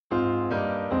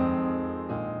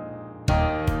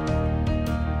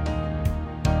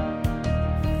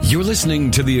You're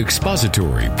listening to the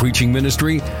expository preaching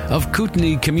ministry of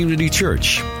Kootenai Community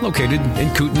Church, located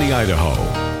in Kootenai,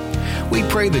 Idaho. We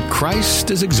pray that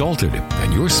Christ is exalted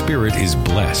and your spirit is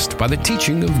blessed by the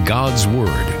teaching of God's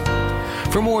Word.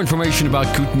 For more information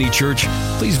about Kootenai Church,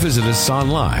 please visit us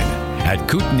online at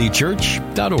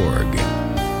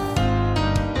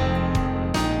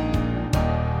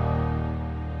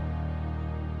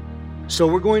kootenaichurch.org. So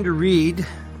we're going to read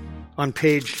on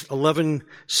page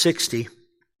 1160.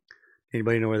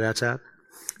 Anybody know where that's at?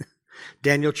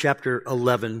 Daniel chapter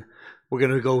 11. We're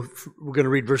going to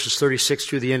read verses 36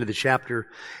 through the end of the chapter.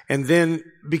 And then,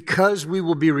 because we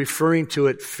will be referring to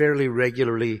it fairly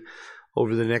regularly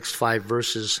over the next 5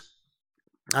 verses,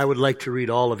 I would like to read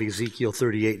all of Ezekiel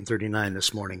 38 and 39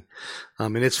 this morning.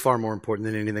 And it's far more important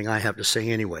than anything I have to say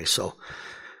anyway. So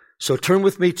turn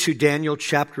with me to Daniel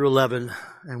chapter 11,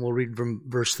 and we'll read from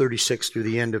verse 36 through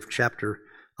the end of chapter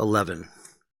 11.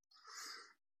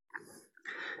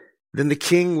 Then the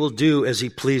king will do as he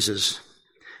pleases,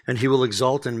 and he will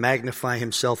exalt and magnify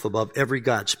himself above every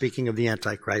god, speaking of the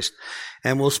Antichrist,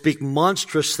 and will speak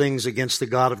monstrous things against the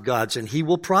God of gods, and he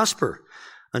will prosper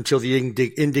until the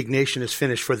indignation is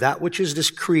finished, for that which is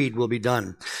decreed will be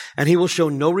done. And he will show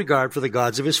no regard for the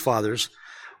gods of his fathers,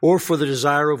 or for the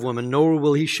desire of woman, nor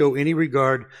will he show any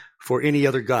regard for any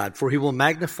other god, for he will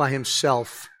magnify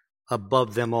himself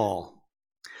above them all.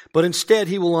 But instead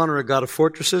he will honor a God of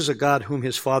fortresses, a God whom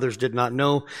his fathers did not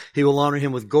know. He will honor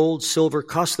him with gold, silver,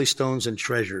 costly stones, and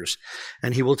treasures.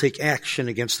 And he will take action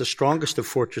against the strongest of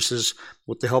fortresses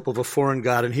with the help of a foreign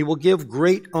god. And he will give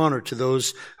great honor to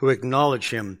those who acknowledge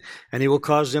him. And he will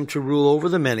cause them to rule over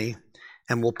the many,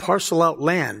 and will parcel out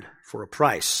land for a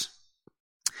price.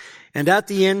 And at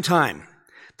the end time,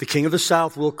 the king of the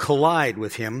south will collide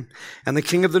with him, and the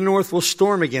king of the north will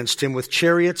storm against him with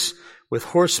chariots, with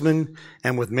horsemen,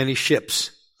 and with many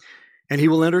ships. And he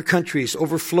will enter countries,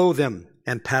 overflow them,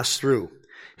 and pass through.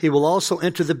 He will also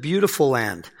enter the beautiful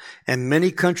land, and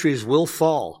many countries will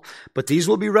fall. But these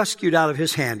will be rescued out of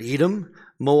his hand: Edom,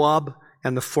 Moab,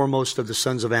 and the foremost of the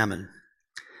sons of Ammon.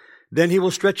 Then he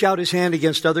will stretch out his hand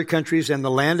against other countries, and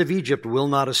the land of Egypt will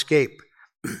not escape.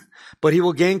 But he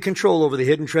will gain control over the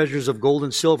hidden treasures of gold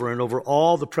and silver, and over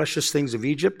all the precious things of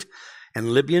Egypt,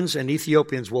 and Libyans and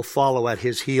Ethiopians will follow at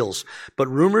his heels. But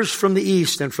rumors from the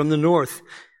east and from the north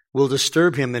will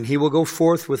disturb him, and he will go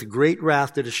forth with great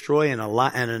wrath to destroy and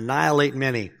annihilate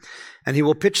many. And he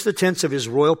will pitch the tents of his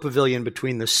royal pavilion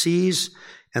between the seas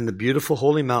and the beautiful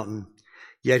holy mountain.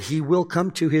 Yet he will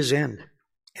come to his end,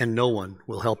 and no one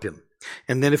will help him.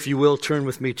 And then, if you will, turn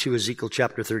with me to Ezekiel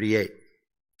chapter 38.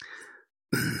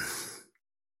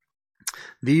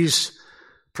 These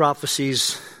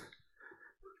prophecies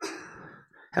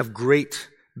have great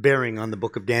bearing on the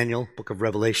book of Daniel, book of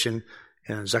Revelation,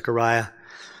 Zechariah,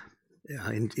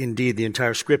 indeed the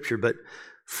entire scripture. But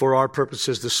for our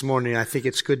purposes this morning, I think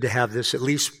it's good to have this at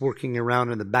least working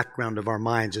around in the background of our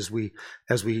minds as we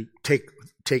take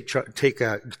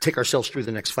ourselves through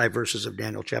the next 5 verses of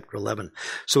Daniel chapter 11.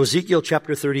 So Ezekiel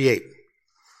chapter 38.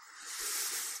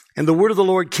 And the word of the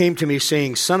Lord came to me,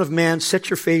 saying, Son of man, set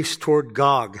your face toward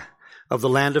Gog of the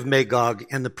land of Magog,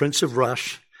 and the prince of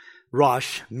Rosh,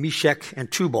 Meshech, and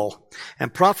Tubal,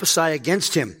 and prophesy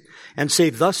against him, and say,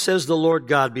 Thus says the Lord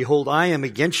God, Behold, I am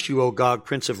against you, O Gog,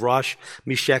 prince of Rosh,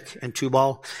 Meshech, and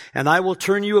Tubal, and I will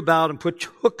turn you about and put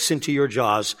hooks into your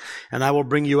jaws, and I will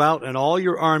bring you out, and all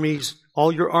your army,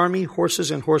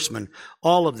 horses and horsemen,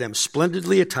 all of them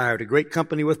splendidly attired, a great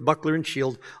company with buckler and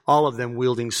shield, all of them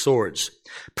wielding swords.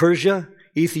 Persia,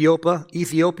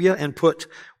 Ethiopia, and Put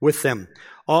with them,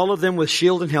 all of them with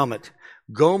shield and helmet.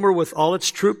 Gomer with all its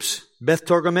troops, Beth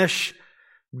Togarmah,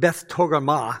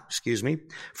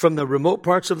 from the remote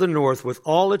parts of the north with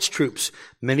all its troops,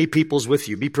 many peoples with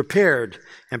you. Be prepared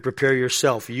and prepare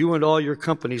yourself, you and all your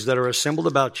companies that are assembled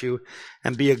about you,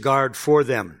 and be a guard for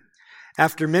them.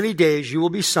 After many days you will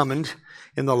be summoned.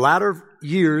 In the latter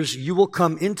years you will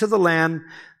come into the land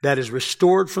that is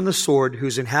restored from the sword,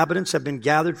 whose inhabitants have been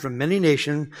gathered from many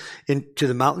nations into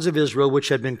the mountains of Israel, which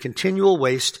had been continual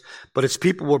waste, but its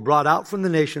people were brought out from the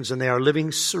nations, and they are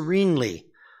living serenely.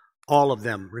 All of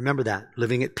them, remember that,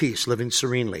 living at peace, living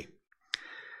serenely,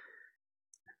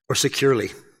 or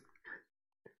securely.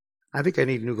 I think I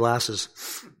need new glasses.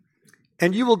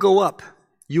 And you will go up.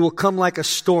 You will come like a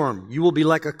storm. You will be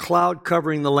like a cloud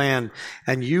covering the land,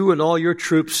 and you and all your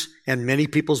troops and many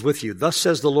peoples with you. Thus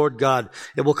says the Lord God,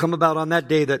 it will come about on that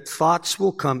day that thoughts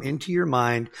will come into your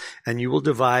mind, and you will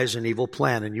devise an evil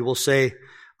plan. And you will say,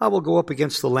 I will go up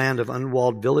against the land of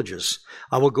unwalled villages.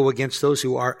 I will go against those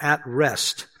who are at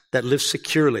rest, that live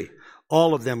securely.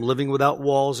 all of them living without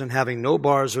walls and having no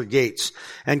bars or gates,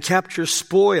 and capture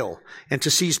spoil and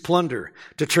to seize plunder,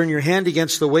 to turn your hand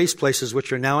against the waste places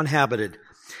which are now inhabited,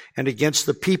 and against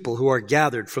the people who are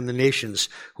gathered from the nations,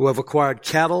 who have acquired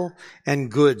cattle and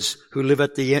goods, who live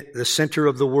at the center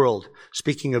of the world,"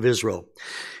 speaking of Israel.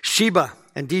 "Sheba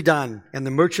and Dedan and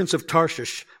the merchants of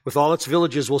Tarshish with all its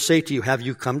villages will say to you, 'Have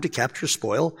you come to capture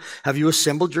spoil? Have you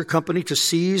assembled your company to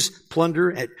seize,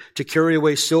 plunder, to carry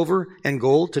away silver and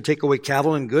gold, to take away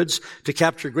cattle and goods, to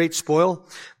capture great spoil?'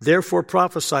 Therefore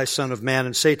prophesy, Son of Man,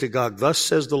 and say to Gog, 'Thus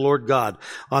says the Lord God,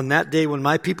 on that day when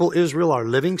my people Israel are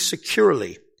living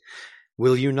securely,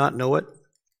 will you not know it?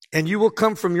 And you will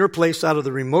come from your place out of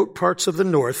the remote parts of the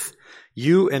north,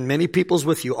 you and many peoples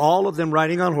with you, all of them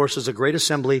riding on horses, a great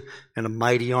assembly and a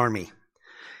mighty army.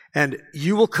 And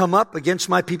you will come up against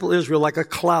my people Israel like a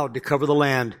cloud to cover the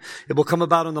land. It will come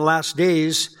about in the last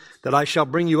days that I shall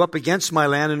bring you up against my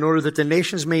land in order that the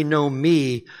nations may know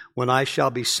me when I shall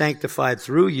be sanctified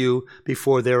through you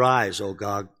before their eyes, O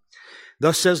Gog.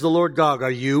 Thus says the Lord God,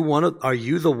 are you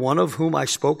the one of whom I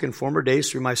spoke in former days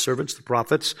through my servants, the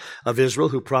prophets of Israel,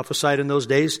 who prophesied in those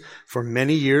days for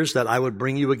many years that I would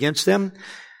bring you against them?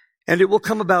 And it will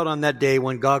come about on that day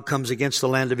when God comes against the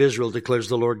land of Israel, declares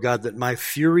the Lord God, that my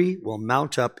fury will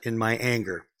mount up in my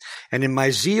anger. And in my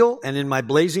zeal and in my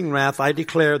blazing wrath, I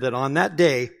declare that on that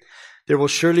day there will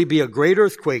surely be a great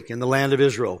earthquake in the land of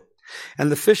Israel.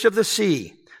 And the fish of the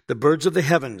sea, the birds of the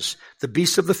heavens, the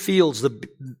beasts of the fields,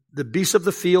 the beasts of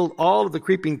the field, all of the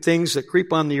creeping things that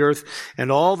creep on the earth, and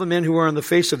all the men who are on the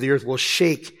face of the earth will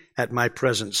shake at my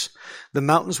presence. The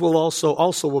mountains will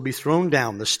also will be thrown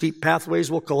down. The steep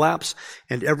pathways will collapse,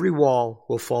 and every wall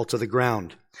will fall to the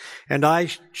ground. And I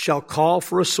shall call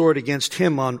for a sword against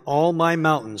him on all my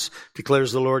mountains,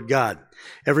 declares the Lord God.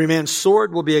 Every man's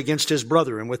sword will be against his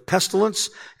brother, and with pestilence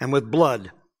and with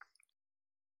blood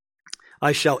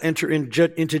I shall enter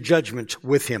into judgment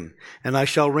with him, and I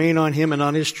shall rain on him and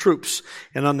on his troops,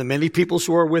 and on the many peoples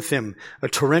who are with him, a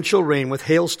torrential rain with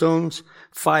hailstones,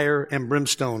 fire, and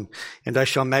brimstone. And I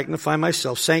shall magnify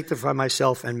myself, sanctify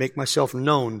myself, and make myself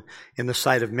known in the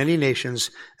sight of many nations,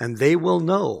 and they will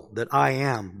know that I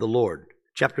am the Lord.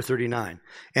 Chapter 39.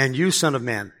 And you, son of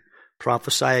man,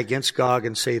 prophesy against Gog,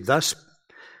 and say, Thus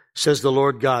says the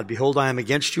Lord God, Behold, I am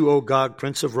against you, O Gog,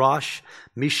 prince of Rosh,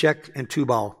 Meshech, and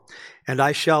Tubal. And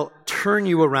I shall turn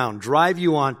you around, drive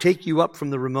you on, take you up from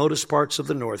the remotest parts of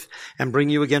the north, and bring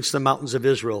you against the mountains of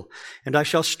Israel. And I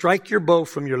shall strike your bow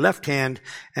from your left hand,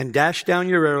 and dash down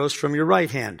your arrows from your right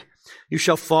hand. You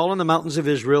shall fall on the mountains of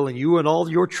Israel, and you and all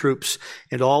your troops,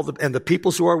 and the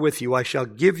peoples who are with you. I shall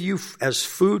give you as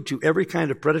food to every kind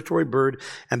of predatory bird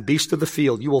and beast of the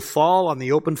field. You will fall on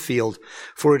the open field,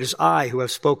 for it is I who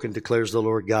have spoken, declares the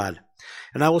Lord God.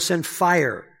 And I will send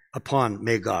fire upon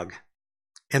Magog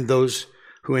and those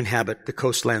who inhabit the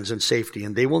coastlands in safety,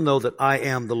 and they will know that I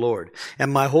am the Lord.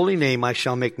 And my holy name I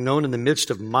shall make known in the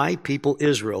midst of my people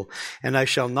Israel, and I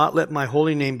shall not let my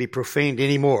holy name be profaned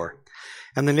any more.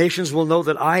 And the nations will know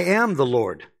that I am the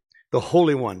Lord, the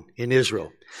Holy One in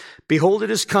Israel. Behold,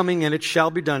 it is coming, and it shall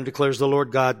be done, declares the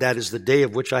Lord God. That is the day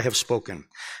of which I have spoken.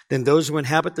 Then those who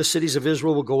inhabit the cities of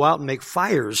Israel will go out and make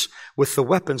fires with the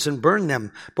weapons and burn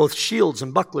them, both shields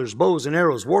and bucklers, bows and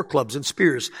arrows, war clubs and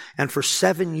spears. And for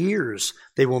 7 years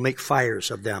they will make fires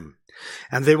of them.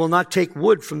 And they will not take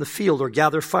wood from the field or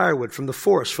gather firewood from the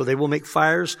forest, for they will make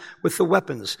fires with the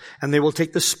weapons. And they will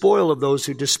take the spoil of those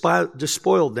who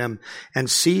despoiled them and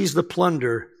seize the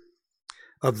plunder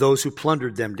of those who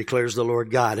plundered them, declares the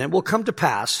Lord God. And it will come to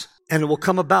pass, and it will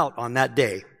come about on that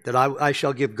day, that I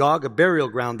shall give Gog a burial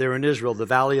ground there in Israel, the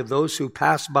valley of those who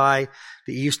pass by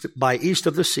east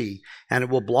of the sea, and it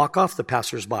will block off the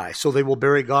passers-by. So they will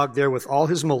bury Gog there with all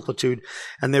his multitude,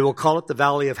 and they will call it the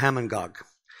valley of Hamon-Gog.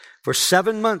 For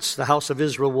 7 months the house of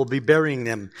Israel will be burying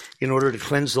them in order to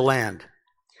cleanse the land.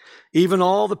 Even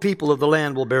all the people of the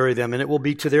land will bury them, and it will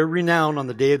be to their renown on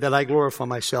the day that I glorify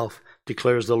myself,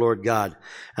 declares the Lord God.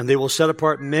 And they will set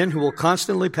apart men who will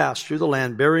constantly pass through the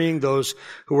land, burying those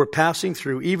who were passing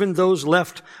through, even those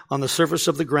left on the surface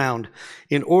of the ground,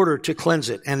 in order to cleanse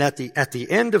it. And at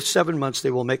the end of 7 months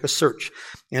they will make a search.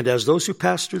 And as those who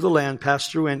pass through the land pass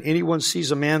through, and anyone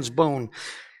sees a man's bone,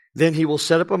 then he will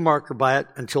set up a marker by it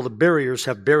until the buriers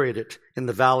have buried it in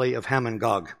the valley of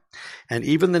Hamon-Gog. And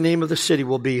even the name of the city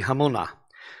will be Hamonah.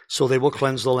 So they will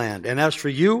cleanse the land. And as for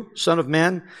you, son of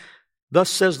man, thus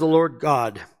says the Lord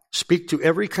God, speak to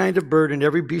every kind of bird and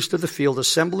every beast of the field,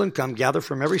 assemble and come, gather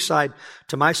from every side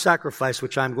to my sacrifice,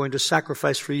 which I am going to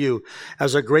sacrifice for you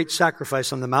as a great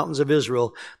sacrifice on the mountains of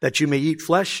Israel, that you may eat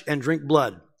flesh and drink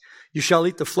blood. You shall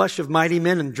eat the flesh of mighty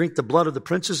men and drink the blood of the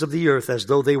princes of the earth as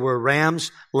though they were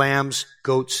rams, lambs,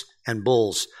 goats, and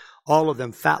bulls, all of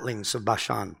them fatlings of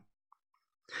Bashan.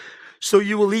 So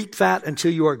you will eat fat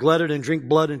until you are glutted and drink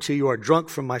blood until you are drunk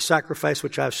from my sacrifice,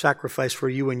 which I have sacrificed for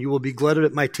you. And you will be glutted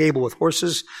at my table with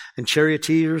horses and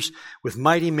charioteers, with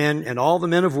mighty men and all the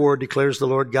men of war, declares the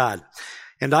Lord God.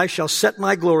 And I shall set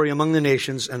my glory among the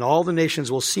nations, and all the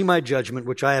nations will see my judgment,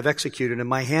 which I have executed, and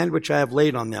my hand, which I have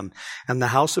laid on them. And the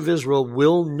house of Israel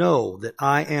will know that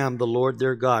I am the Lord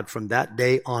their God from that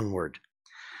day onward.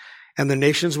 And the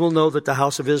nations will know that the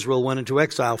house of Israel went into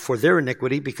exile for their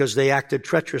iniquity, because they acted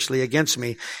treacherously against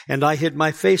me, and I hid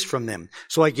my face from them.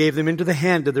 So I gave them into the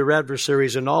hand of their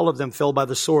adversaries, and all of them fell by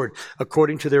the sword,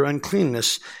 according to their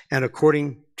uncleanness, and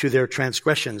according to their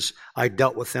transgressions. I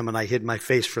dealt with them, and I hid my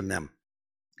face from them.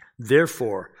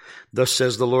 Therefore, thus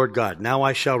says the Lord God, now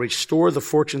I shall restore the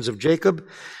fortunes of Jacob,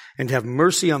 and have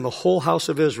mercy on the whole house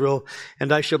of Israel,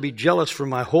 and I shall be jealous for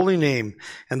my holy name,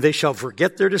 and they shall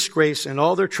forget their disgrace and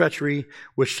all their treachery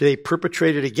which they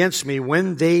perpetrated against me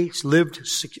when they lived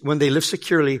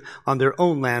securely on their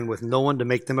own land with no one to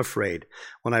make them afraid.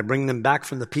 When I bring them back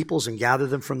from the peoples and gather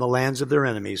them from the lands of their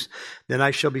enemies, then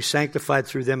I shall be sanctified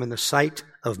through them in the sight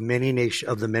of the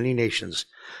many nations.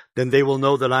 Then they will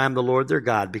know that I am the Lord their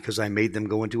God, because I made them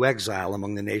go into exile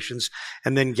among the nations,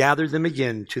 and then gathered them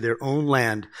again to their own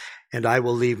land, and I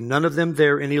will leave none of them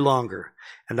there any longer,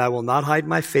 and I will not hide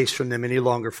my face from them any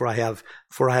longer, for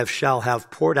I shall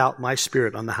have poured out my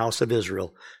spirit on the house of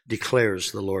Israel,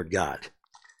 declares the Lord God.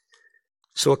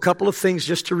 So a couple of things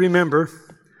just to remember.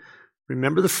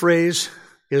 Remember the phrase,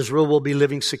 Israel will be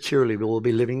living securely, we will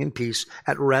be living in peace,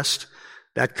 at rest.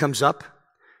 That comes up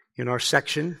in our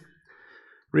section.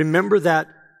 Remember that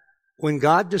when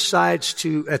God decides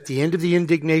to, at the end of the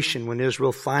indignation, when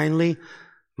Israel finally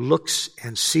looks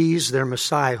and sees their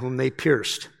Messiah whom they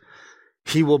pierced,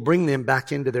 He will bring them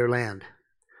back into their land.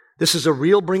 This is a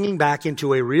real bringing back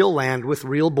into a real land with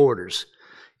real borders.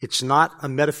 It's not a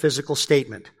metaphysical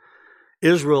statement.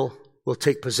 Israel will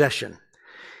take possession.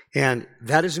 And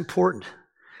that is important.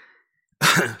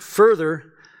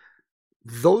 Further,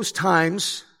 those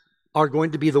times are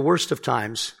going to be the worst of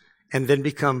times, and then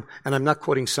become, and I'm not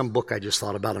quoting some book I just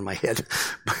thought about in my head,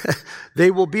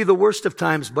 they will be the worst of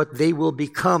times, but they will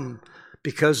become,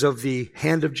 because of the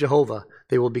hand of Jehovah,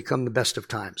 they will become the best of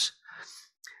times.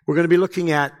 We're going to be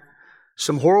looking at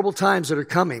some horrible times that are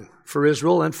coming for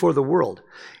Israel and for the world.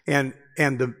 And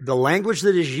the language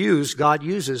that is used, God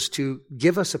uses to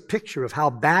give us a picture of how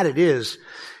bad it is,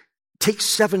 takes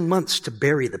 7 months to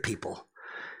bury the people.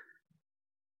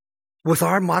 With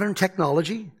our modern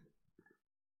technology,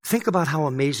 think about how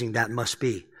amazing that must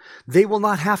be. They will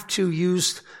not have to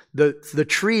use the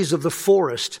trees of the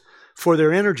forest for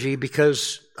their energy,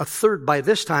 because by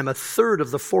this time, a third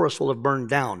of the forest will have burned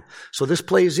down. So this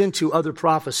plays into other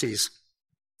prophecies.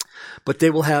 But they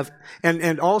will have,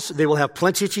 and also they will have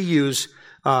plenty to use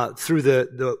through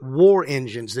the war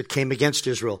engines that came against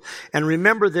Israel. And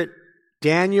remember that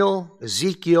Daniel,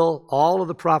 Ezekiel, all of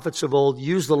the prophets of old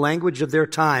used the language of their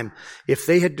time. If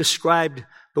they had described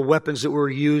the weapons that were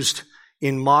used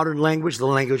in modern language, the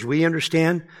language we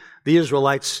understand, the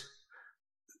Israelites,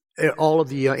 all of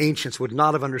the ancients would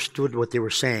not have understood what they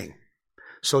were saying.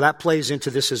 So that plays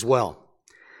into this as well.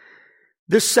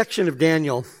 This section of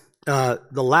Daniel, the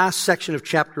last section of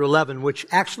chapter 11, which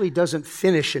actually doesn't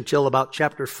finish until about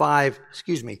verse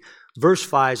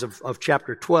 5 of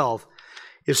chapter 12,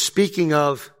 is speaking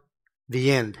of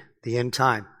the end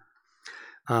time.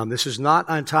 This is not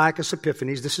Antiochus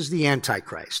Epiphanes. This is the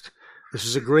Antichrist. This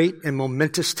is a great and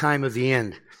momentous time of the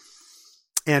end.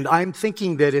 And I'm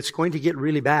thinking that it's going to get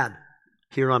really bad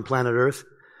here on planet Earth.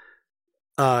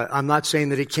 I'm not saying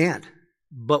that it can't.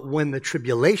 But when the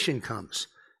tribulation comes,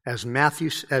 as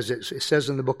it says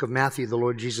in the book of Matthew, the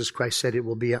Lord Jesus Christ said it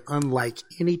will be unlike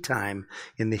any time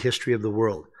in the history of the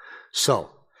world.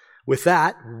 So, with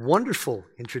that wonderful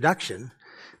introduction,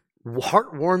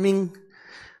 heartwarming,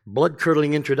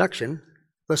 blood-curdling introduction,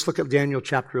 let's look at Daniel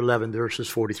chapter 11, verses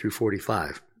 40 through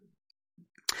 45.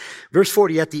 Verse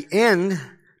 40, at the end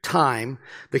time,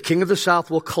 the king of the south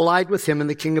will collide with him, and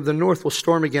the king of the north will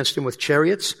storm against him with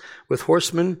chariots, with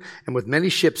horsemen, and with many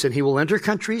ships, and he will enter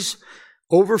countries,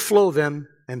 overflow them,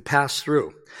 and pass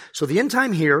through. So the end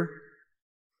time here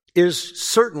is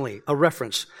certainly a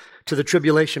reference to the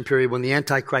tribulation period when the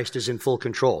Antichrist is in full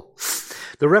control.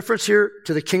 The reference here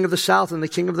to the king of the south and the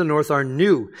king of the north are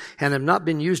new and have not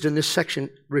been used in this section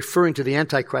referring to the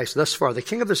Antichrist thus far. The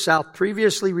king of the south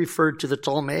previously referred to the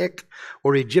Ptolemaic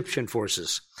or Egyptian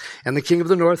forces, and the king of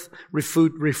the north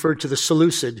referred to the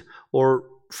Seleucid, or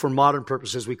for modern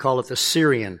purposes we call it the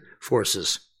Syrian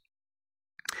forces.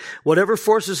 Whatever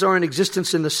forces are in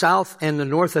existence in the south and the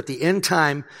north at the end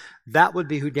time, that would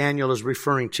be who Daniel is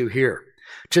referring to here.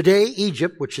 Today,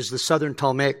 Egypt, which is the southern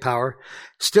Ptolemaic power,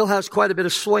 still has quite a bit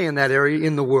of sway in that area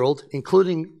in the world,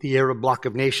 including the Arab bloc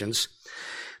of nations.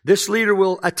 This leader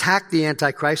will attack the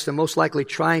Antichrist and most likely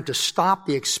trying to stop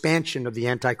the expansion of the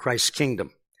Antichrist's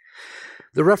kingdom.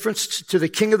 The reference to the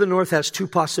king of the north has two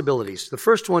possibilities. The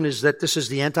first one is that this is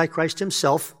the Antichrist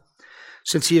himself,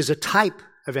 since he is a type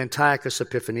of Antiochus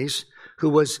Epiphanes, who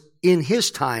was in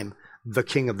his time the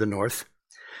king of the north.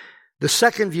 The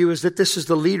second view is that this is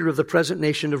the leader of the present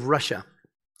nation of Russia.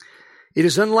 It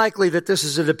is unlikely that this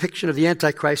is a depiction of the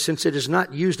Antichrist, since it is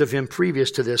not used of him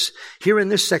previous to this. Here in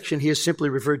this section, he is simply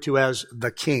referred to as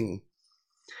the king.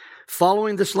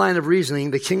 Following this line of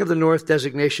reasoning, the king of the north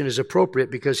designation is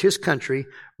appropriate because his country,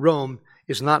 Rome,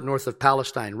 is not north of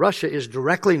Palestine. Russia is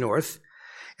directly north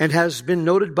and has been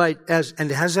noted by, as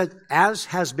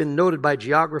has been noted by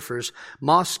geographers,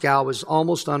 Moscow is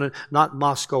almost on not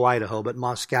Moscow, Idaho, but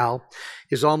Moscow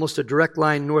is almost a direct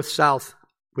line north-south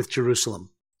with Jerusalem.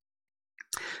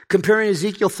 Comparing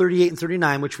Ezekiel 38 and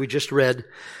 39, which we just read,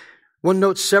 one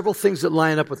notes several things that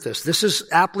line up with this. This is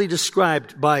aptly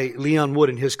described by Leon Wood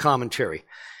in his commentary.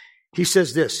 He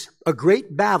says this: a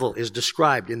great battle is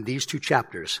described in these two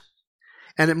chapters,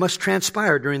 and it must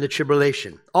transpire during the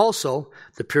tribulation. Also,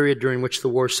 the period during which the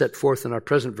war set forth in our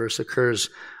present verse occurs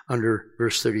under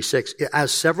verse 36.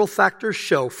 As several factors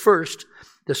show, first,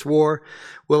 this war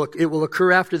will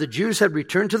occur after the Jews had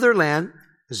returned to their land,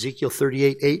 Ezekiel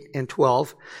 38, 8 and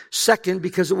 12. Second,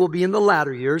 because it will be in the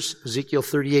latter years, Ezekiel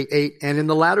 38, 8, and in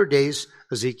the latter days,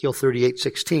 Ezekiel 38,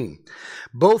 16.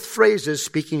 Both phrases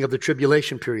speaking of the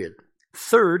tribulation period.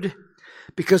 Third,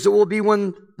 because it will be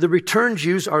when the returned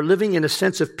Jews are living in a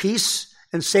sense of peace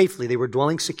and safely. They were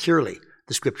dwelling securely,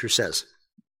 the scripture says.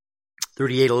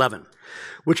 38:11,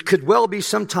 which could well be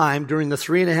sometime during the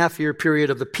 3.5-year period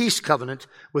of the peace covenant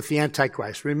with the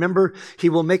Antichrist. Remember, he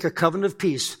will make a covenant of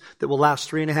peace that will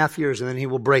last 3.5 years, and then he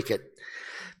will break it.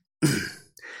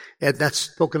 And that's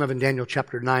spoken of in Daniel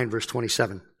chapter 9, verse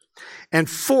 27. And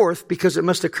fourth, because it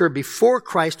must occur before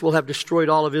Christ will have destroyed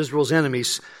all of Israel's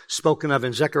enemies, spoken of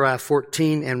in Zechariah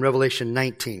 14 and Revelation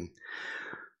 19.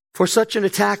 For such an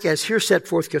attack as here set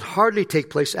forth could hardly take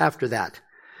place after that.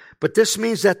 But this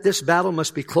means that this battle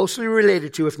must be closely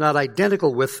related to, if not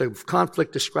identical with, the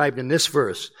conflict described in this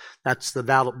verse. That's the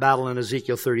battle in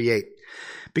Ezekiel 38.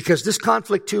 Because this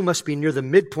conflict too must be near the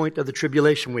midpoint of the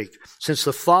tribulation week, since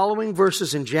the following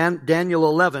verses in Daniel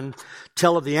 11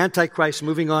 tell of the Antichrist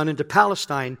moving on into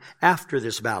Palestine after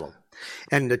this battle.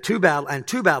 And two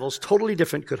battles totally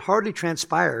different could hardly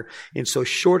transpire in so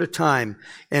short a time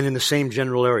and in the same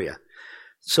general area.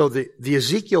 So the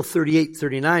Ezekiel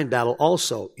 38-39 battle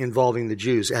also involving the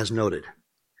Jews, as noted.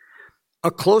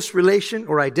 A close relation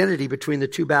or identity between the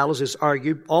two battles is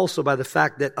argued also by the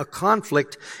fact that a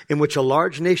conflict in which a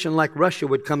large nation like Russia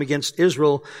would come against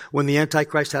Israel when the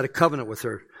Antichrist had a covenant with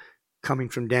her, coming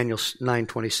from Daniel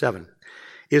 9:27,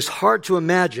 is hard to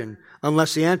imagine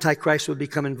unless the Antichrist would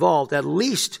become involved, at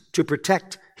least to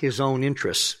protect his own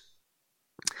interests.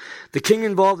 The king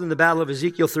involved in the battle of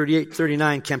Ezekiel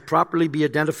 38-39 can properly be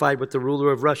identified with the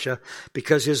ruler of Russia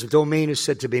because his domain is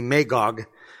said to be Magog,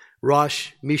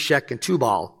 Rosh, Meshech, and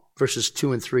Tubal, verses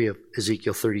 2 and 3 of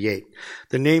Ezekiel 38.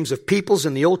 The names of peoples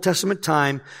in the Old Testament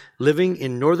time living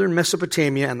in northern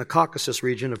Mesopotamia and the Caucasus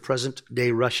region of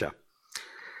present-day Russia,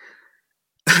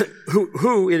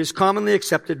 who it is commonly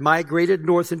accepted migrated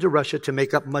north into Russia to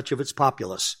make up much of its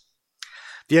populace.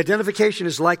 The identification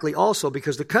is likely also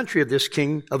because the country of this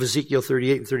king of Ezekiel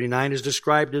 38 and 39 is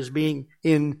described as being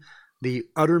in the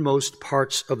uttermost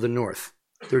parts of the north.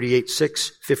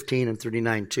 38:6, 15, and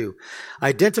 39:2.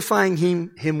 Identifying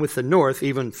him with the north,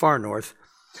 even far north,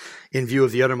 in view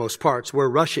of the uttermost parts, where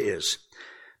Russia is.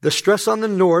 The stress on the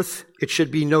north, it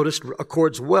should be noticed,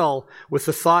 accords well with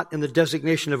the thought and the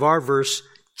designation of our verse,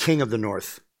 King of the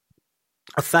North.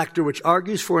 A factor which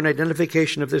argues for an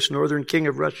identification of this northern king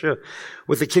of Russia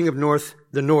with the king of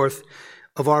the north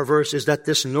of our verse is that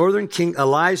this northern king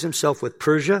allies himself with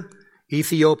Persia,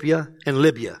 Ethiopia, and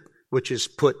Libya, which is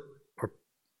put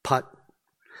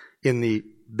in the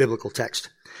biblical text.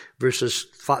 Verse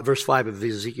 5 of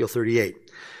Ezekiel 38.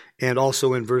 And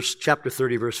also in chapter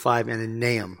 30, verse 5, and in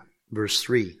Nahum, verse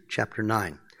 3, chapter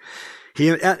 9.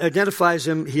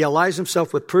 He allies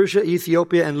himself with Persia,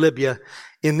 Ethiopia, and Libya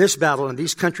in this battle, and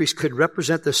these countries could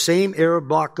represent the same Arab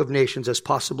bloc of nations as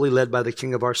possibly led by the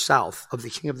king of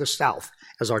the south,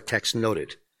 as our text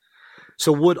noted.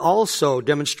 So Wood also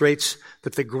demonstrates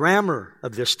that the grammar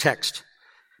of this text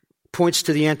points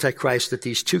to the Antichrist that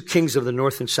these two kings of the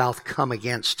north and south come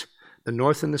against The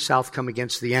north and the south come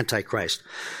against the Antichrist.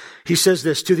 He says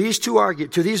this, to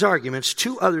these arguments,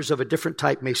 two others of a different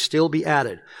type may still be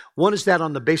added. One is that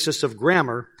on the basis of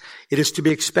grammar, it is to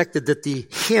be expected that the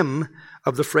him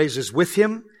of the phrases with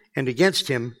him and against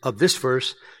him of this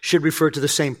verse should refer to the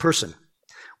same person,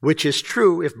 which is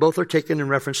true if both are taken in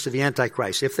reference to the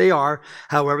Antichrist. If they are,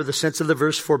 however, the sense of the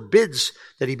verse forbids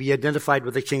that he be identified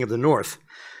with the king of the north.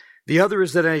 The other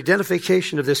is that an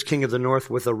identification of this king of the north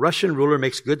with a Russian ruler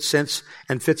makes good sense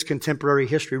and fits contemporary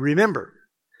history. Remember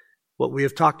what we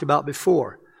have talked about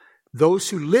before. Those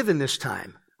who live in this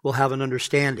time will have an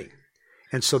understanding.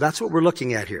 And so that's what we're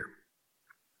looking at here.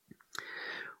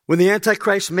 When the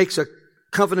Antichrist makes a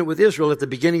covenant with Israel at the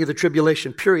beginning of the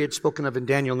tribulation period, spoken of in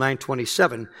Daniel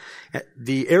 9:27,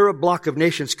 the Arab bloc of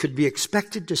nations could be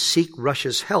expected to seek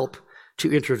Russia's help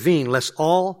to intervene, lest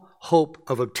all hope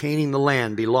of obtaining the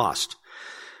land be lost.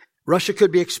 Russia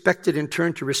could be expected in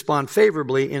turn to respond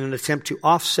favorably in an attempt to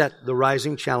offset the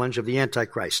rising challenge of the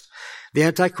Antichrist. The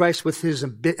Antichrist, with his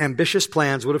ambitious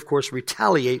plans, would of course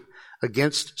retaliate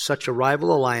against such a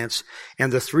rival alliance,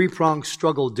 and the three-pronged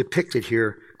struggle depicted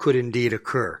here could indeed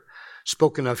occur.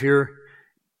 Spoken of here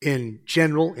in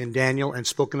general in Daniel and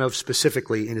spoken of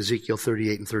specifically in Ezekiel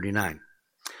 38 and 39.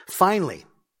 Finally,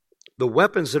 the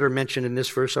weapons that are mentioned in this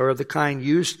verse are of the kind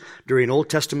used during Old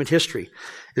Testament history.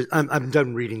 I'm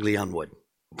done reading Leon Wood,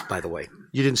 by the way.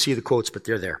 You didn't see the quotes, but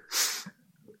they're there.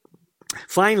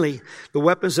 Finally, the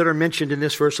weapons that are mentioned in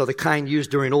this verse are the kind used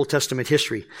during Old Testament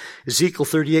history. Ezekiel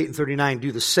 38 and 39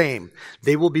 do the same.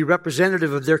 They will be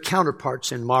representative of their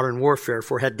counterparts in modern warfare,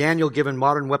 for had Daniel given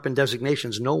modern weapon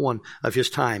designations, no one of his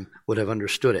time would have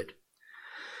understood it.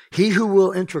 He who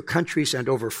will enter countries and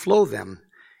overflow them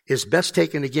is best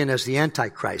taken again as the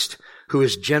Antichrist, who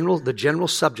is the general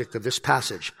subject of this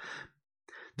passage.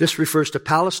 This refers to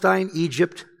Palestine,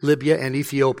 Egypt, Libya, and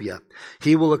Ethiopia.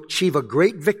 He will achieve a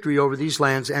great victory over these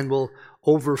lands and will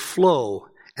overflow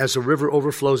as a river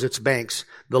overflows its banks,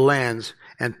 the lands,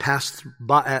 and pass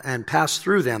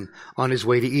through them on his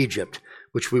way to Egypt,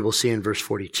 which we will see in verse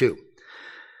 42.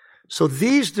 So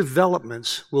these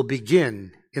developments will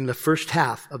begin in the first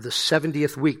half of the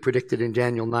 70th week predicted in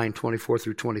Daniel 9:24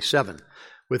 through 27,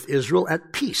 with Israel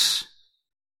at peace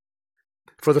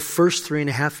for the first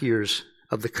 3.5 years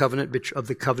of the covenant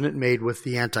made with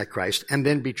the Antichrist, and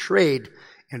then betrayed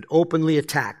and openly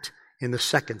attacked in the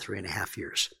second 3.5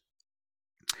 years.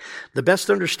 The best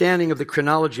understanding of the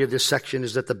chronology of this section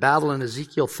is that the battle in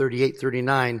Ezekiel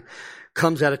 38:39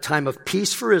 comes at a time of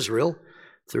peace for Israel,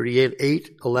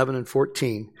 38:8, 11, and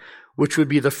 14, which would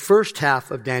be the first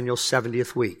half of Daniel's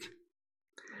 70th week,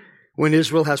 when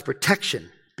Israel has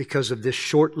protection because of this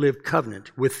short-lived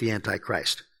covenant with the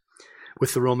Antichrist,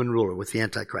 with the Roman ruler, with the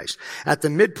Antichrist. At the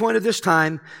midpoint of this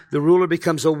time, the ruler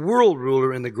becomes a world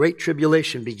ruler, and the Great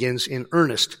Tribulation begins in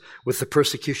earnest with the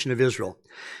persecution of Israel.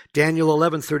 Daniel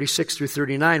 11:36 through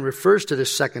 39 refers to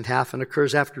this second half and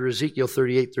occurs after Ezekiel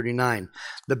 38:39.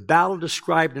 The battle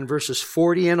described in verses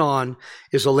 40 and on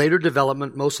is a later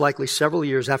development, most likely several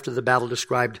years after the battle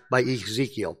described by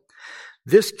Ezekiel.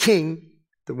 This king,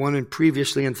 the one in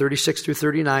previously in 36 through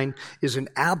 39, is an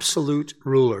absolute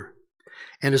ruler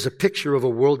and is a picture of a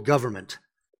world government.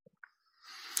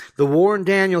 The war in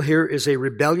Daniel here is a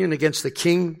rebellion against the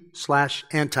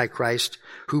king/Antichrist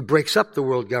who breaks up the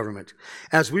world government.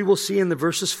 As we will see in the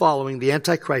verses following, the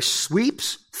Antichrist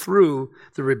sweeps through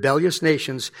the rebellious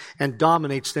nations and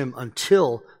dominates them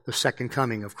until the second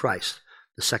coming of Christ,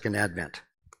 the second advent.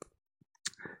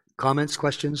 Comments,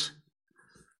 questions?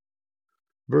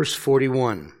 Verse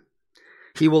 41.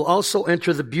 He will also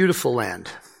enter the beautiful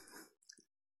land,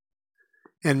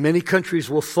 and many countries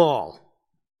will fall.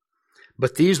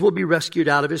 But these will be rescued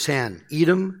out of his hand,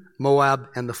 Edom, Moab,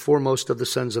 and the foremost of the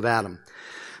sons of Adam.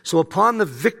 So upon the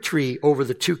victory over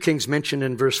the two kings mentioned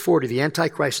in verse 40, the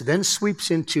Antichrist then sweeps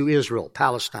into Israel,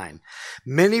 Palestine.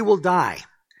 Many will die,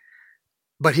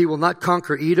 but he will not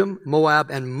conquer Edom, Moab,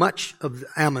 and much of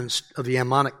the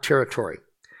Ammonic territory.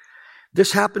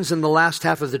 This happens in the last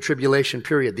half of the tribulation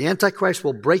period. The Antichrist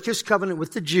will break his covenant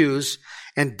with the Jews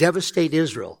and devastate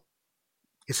Israel.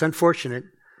 It's unfortunate,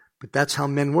 but that's how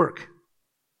men work.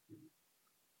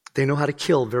 They know how to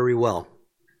kill very well.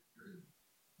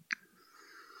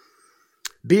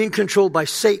 Being controlled by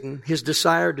Satan, his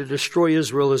desire to destroy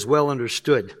Israel is well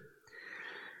understood.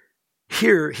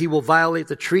 Here, he will violate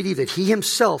the treaty that he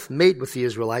himself made with the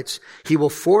Israelites. He will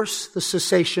force the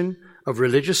cessation of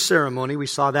religious ceremony. We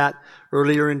saw that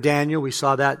earlier in Daniel. We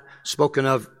saw that spoken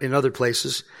of in other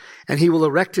places. And he will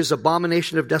erect his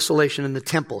abomination of desolation in the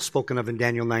temple, spoken of in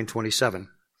Daniel 9:27.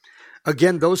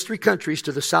 Again, those three countries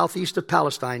to the southeast of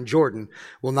Palestine, Jordan,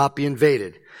 will not be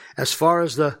invaded. As far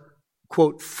as the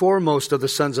quote, foremost of the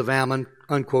sons of Ammon,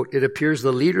 unquote, it appears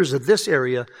the leaders of this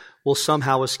area will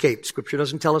somehow escape. Scripture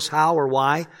doesn't tell us how or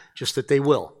why, just that they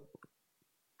will.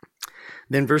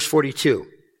 Then verse 42.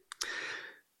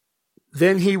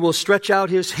 Then he will stretch out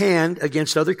his hand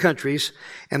against other countries,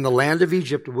 and the land of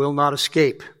Egypt will not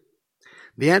escape.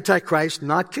 The Antichrist,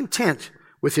 not content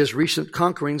with his recent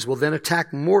conquerings, will then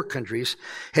attack more countries.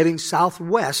 Heading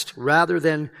southwest rather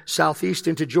than southeast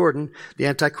into Jordan, the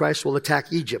Antichrist will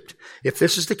attack Egypt. If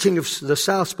this is the king of the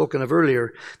south spoken of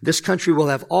earlier, this country will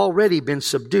have already been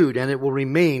subdued, and it will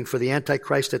remain for the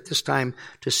Antichrist at this time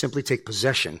to simply take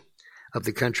possession of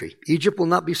the country. Egypt will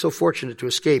not be so fortunate to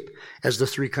escape as the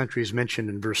three countries mentioned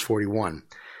in verse 41.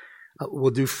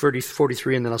 We'll do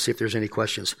 43 and then I'll see if there's any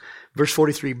questions. Verse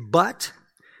 43, but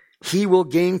he will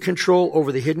gain control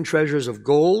over the hidden treasures of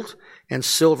gold and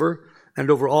silver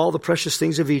and over all the precious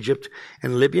things of Egypt,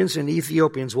 and Libyans and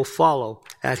Ethiopians will follow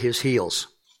at his heels.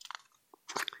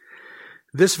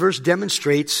 This verse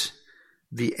demonstrates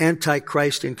the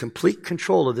Antichrist in complete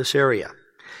control of this area.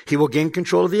 He will gain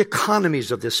control of the economies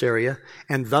of this area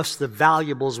and thus the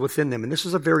valuables within them. And this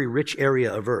is a very rich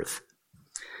area of earth.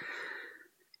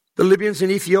 The Libyans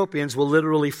and Ethiopians will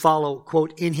literally follow,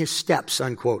 quote, in his steps,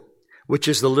 unquote, which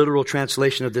is the literal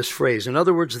translation of this phrase. In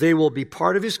other words, they will be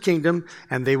part of his kingdom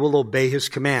and they will obey his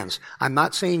commands. I'm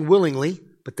not saying willingly,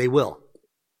 but they will.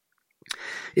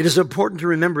 It is important to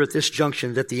remember at this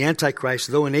junction that the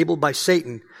Antichrist, though enabled by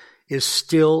Satan, is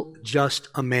still just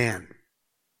a man.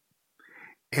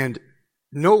 And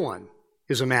no one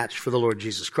is a match for the Lord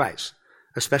Jesus Christ,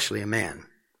 especially a man.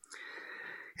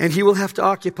 And he will have to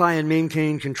occupy and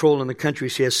maintain control in the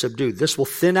countries he has subdued. This will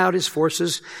thin out his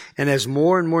forces, and as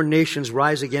more and more nations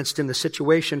rise against him, the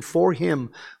situation for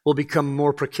him will become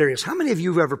more precarious. How many of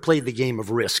you have ever played the game of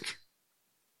Risk?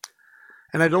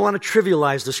 And I don't want to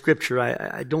trivialize the scripture.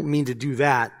 I don't mean to do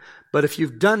that. But if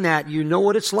you've done that, you know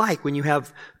what it's like when you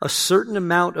have a certain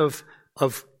amount of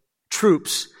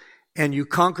troops and you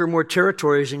conquer more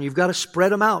territories, and you've got to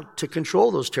spread them out to control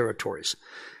those territories.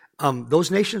 Those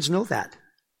nations know that.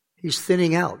 He's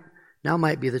thinning out. Now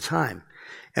might be the time.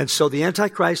 And so the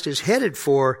Antichrist is headed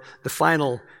for the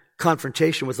final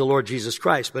confrontation with the Lord Jesus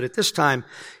Christ. But at this time,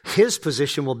 his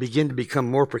position will begin to become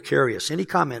more precarious. Any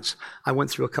comments? I went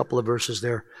through a couple of verses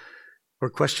there. Or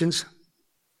questions?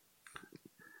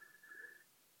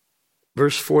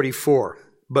 Verse 44.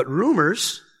 But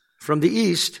rumors from the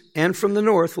east and from the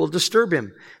north will disturb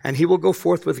him, and he will go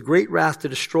forth with great wrath to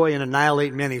destroy and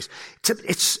annihilate many.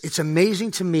 It's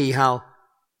amazing to me how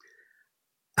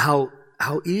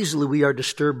easily we are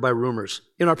disturbed by rumors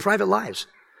in our private lives.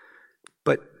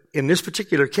 But in this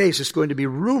particular case, it's going to be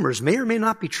rumors, may or may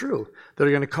not be true, that are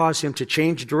going to cause him to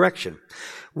change direction.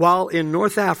 While in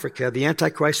North Africa, the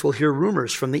Antichrist will hear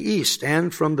rumors from the east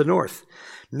and from the north.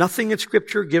 Nothing in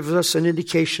Scripture gives us an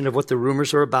indication of what the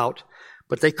rumors are about,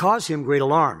 but they cause him great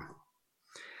alarm.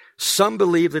 Some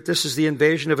believe that this is the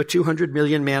invasion of a 200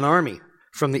 million man army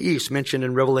from the east, mentioned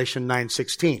in Revelation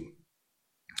 9:16,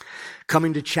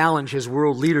 coming to challenge his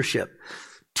world leadership.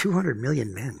 200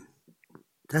 million men.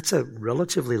 That's a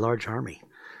relatively large army.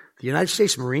 The United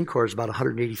States Marine Corps is about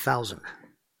 180,000.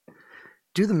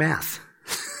 Do the math.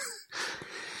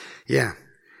 Yeah,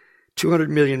 200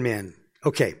 million men.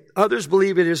 Okay. Others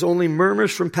believe it is only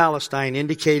murmurs from Palestine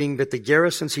indicating that the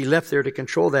garrisons he left there to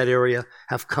control that area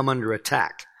have come under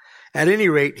attack. At any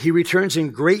rate, he returns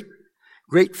in great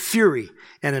fury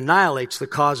and annihilates the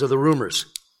cause of the rumors.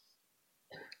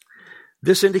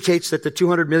 This indicates that the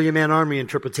 200 million man army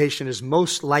interpretation is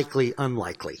most likely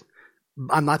unlikely.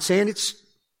 I'm not saying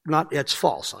it's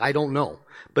false. I don't know,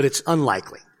 but it's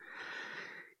unlikely.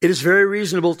 It is very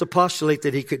reasonable to postulate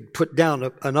that he could put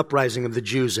down an uprising of the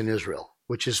Jews in Israel,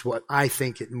 which is what I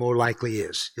think it more likely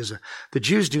is. The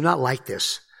Jews do not like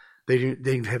this.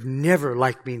 They have never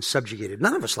liked being subjugated.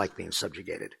 None of us like being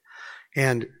subjugated.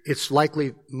 And it's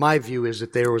likely, my view is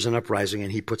that there was an uprising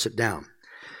and he puts it down.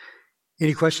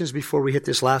 Any questions before we hit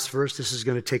this last verse? This is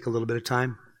going to take a little bit of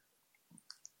time.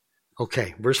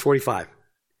 Okay, verse 45.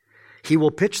 He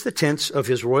will pitch the tents of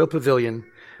his royal pavilion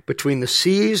between the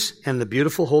seas and the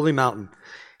beautiful holy mountain.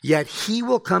 Yet he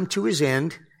will come to his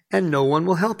end and no one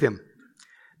will help him.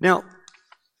 Now,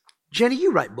 Jenny,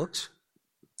 you write books.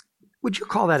 Would you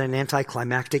call that an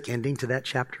anticlimactic ending to that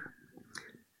chapter?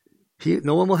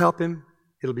 No one will help him.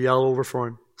 It'll be all over for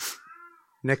him.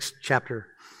 Next chapter.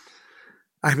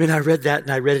 I read that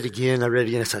and I read it again.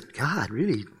 I said, God,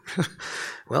 really?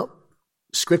 Well,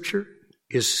 Scripture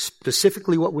is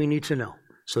specifically what we need to know.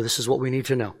 So this is what we need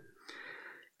to know.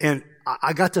 And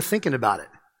I got to thinking about it.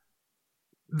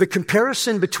 The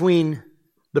comparison between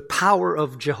the power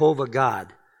of Jehovah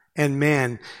God and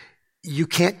man you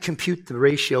can't compute the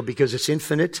ratio because it's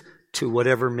infinite to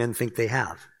whatever men think they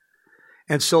have.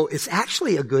 And so it's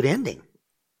actually a good ending.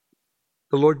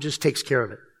 The Lord just takes care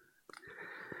of it.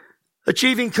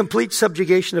 Achieving complete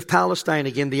subjugation of Palestine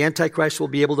again, the Antichrist will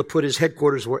be able to put his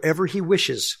headquarters wherever he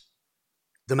wishes.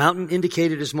 The mountain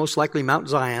indicated is most likely Mount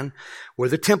Zion, where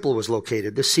the temple was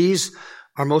located. The seas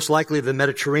are most likely the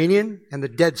Mediterranean and the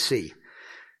Dead Sea.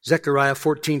 Zechariah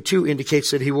 14:2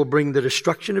 indicates that he will bring the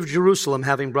destruction of Jerusalem,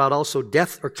 having brought also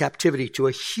death or captivity to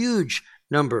a huge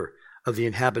number of the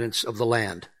inhabitants of the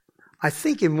land. I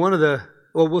think in one of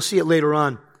we'll see it later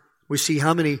on, we see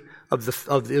how many of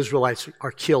the Israelites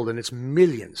are killed, and it's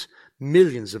millions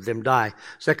of them die.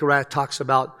 Zechariah talks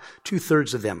about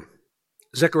 2/3 of them.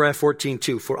 Zechariah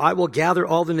 14:2, for I will gather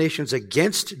all the nations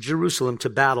against Jerusalem to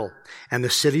battle, and the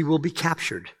city will be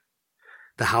captured.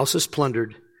 The houses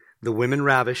plundered, the women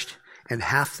ravished, and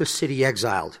half the city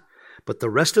exiled. But the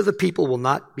rest of the people will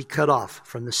not be cut off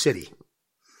from the city.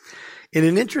 In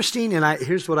an interesting,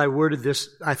 here's what I worded this.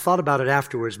 I thought about it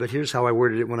afterwards, but here's how I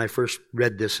worded it when I first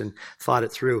read this and thought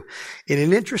it through. In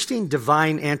an interesting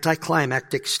divine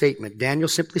anticlimactic statement, Daniel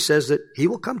simply says that he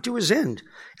will come to his end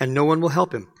and no one will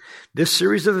help him. This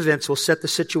series of events will set the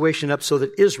situation up so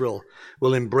that Israel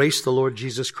will embrace the Lord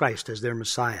Jesus Christ as their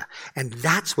Messiah. And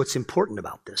that's what's important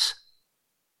about this.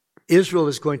 Israel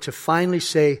is going to finally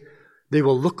say they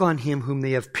will look on him whom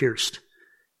they have pierced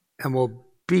and will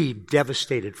be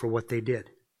devastated for what they did,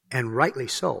 and rightly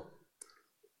so.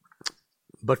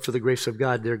 But for the grace of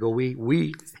God, there go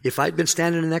we. If I'd been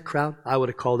standing in that crowd, I would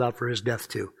have called out for his death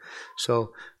too.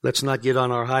 So let's not get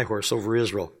on our high horse over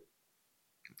Israel.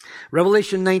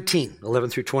 Revelation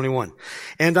 19:11-21.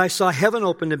 And I saw heaven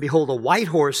opened, and behold, a white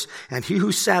horse, and he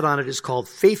who sat on it is called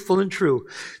Faithful and True.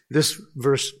 This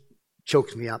verse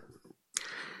chokes me up.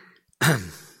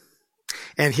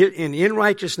 And in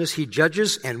righteousness he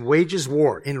judges and wages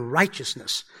war. In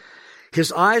righteousness.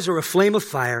 His eyes are a flame of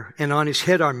fire, and on his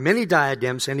head are many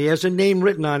diadems, and he has a name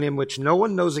written on him which no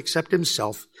one knows except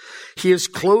himself. He is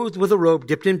clothed with a robe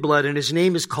dipped in blood, and his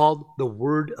name is called the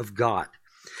Word of God.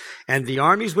 And the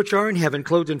armies which are in heaven,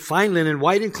 clothed in fine linen,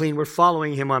 white and clean, were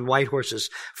following him on white horses.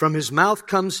 From his mouth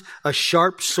comes a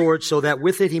sharp sword, so that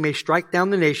with it he may strike down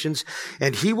the nations,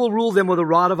 and he will rule them with a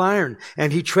rod of iron.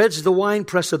 And he treads the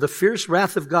winepress of the fierce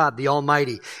wrath of God, the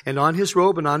Almighty. And on his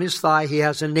robe and on his thigh he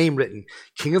has a name written,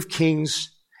 King of Kings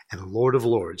and Lord of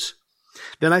Lords.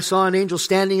 Then I saw an angel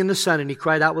standing in the sun, and he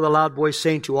cried out with a loud voice,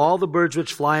 saying to all the birds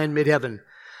which fly in mid-heaven,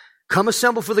 Come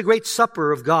assemble for the great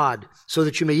supper of God, so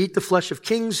that you may eat the flesh of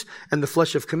kings, and the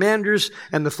flesh of commanders,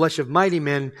 and the flesh of mighty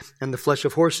men, and the flesh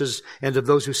of horses, and of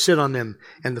those who sit on them,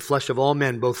 and the flesh of all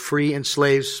men, both free and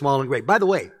slaves, small and great. By the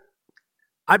way,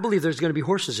 I believe there's going to be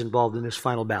horses involved in this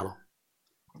final battle.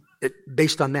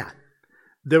 Based on that.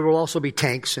 There will also be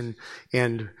tanks and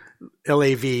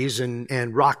LAVs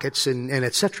and rockets and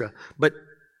etc. But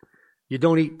you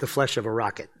don't eat the flesh of a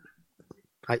rocket.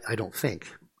 I don't think,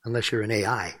 unless you're an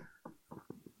AI.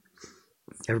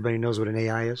 Everybody knows what an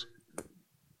AI is?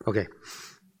 Okay.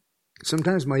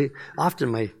 Sometimes often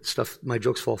my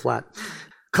jokes fall flat.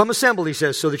 Come assemble, he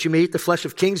says, so that you may eat the flesh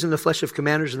of kings and the flesh of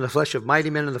commanders and the flesh of mighty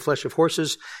men and the flesh of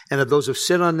horses and of those who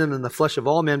sit on them and the flesh of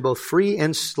all men, both free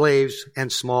and slaves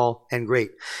and small and great.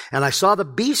 And I saw the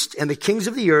beast and the kings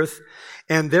of the earth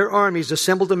and their armies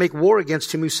assembled to make war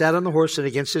against him who sat on the horse and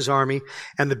against his army.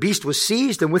 And the beast was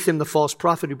seized, and with him the false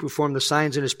prophet who performed the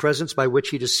signs in his presence by which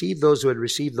he deceived those who had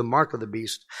received the mark of the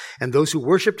beast and those who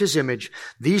worshipped his image.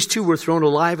 These two were thrown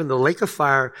alive in the lake of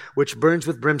fire, which burns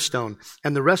with brimstone.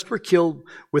 And the rest were killed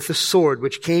with the sword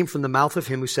which came from the mouth of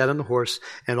him who sat on the horse,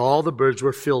 and all the birds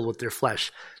were filled with their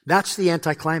flesh. That's the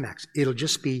anticlimax. It'll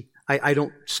just be, I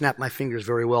don't snap my fingers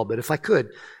very well, but if I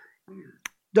could,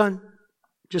 done.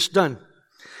 Just done.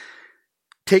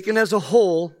 Taken as a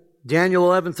whole, Daniel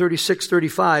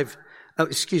 11:36-35,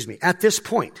 at this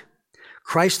point,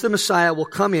 Christ the Messiah will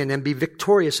come in and be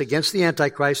victorious against the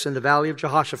Antichrist in the valley of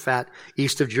Jehoshaphat,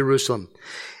 east of Jerusalem.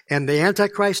 And the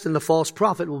Antichrist and the false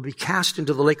prophet will be cast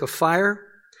into the lake of fire,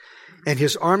 and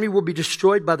his army will be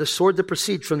destroyed by the sword that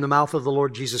proceeds from the mouth of the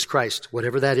Lord Jesus Christ,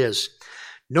 whatever that is.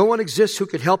 No one exists who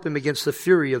could help him against the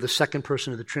fury of the second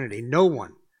person of the Trinity. No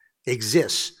one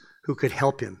exists who could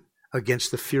help him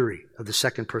against the fury of the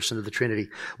second person of the Trinity.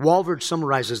 Walvoord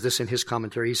summarizes this in his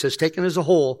commentary. He says, taken as a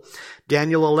whole,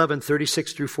 Daniel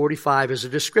 11:36-45 is a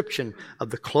description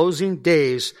of the closing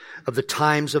days of the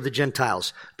times of the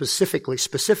Gentiles,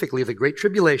 specifically the Great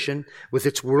Tribulation with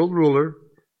its world ruler,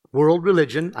 world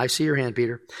religion, I see your hand,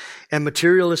 Peter, and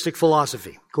materialistic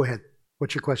philosophy. Go ahead.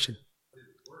 What's your question?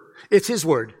 It's his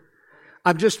word.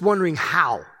 I'm just wondering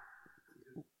how.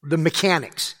 The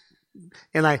mechanics.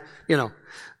 And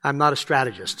I'm not a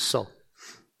strategist, so.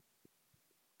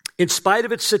 In spite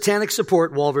of its satanic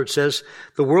support, Walvoord says,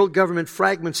 the world government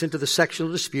fragments into the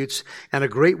sectional disputes and a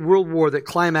great world war that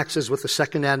climaxes with the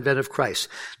second advent of Christ.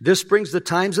 This brings the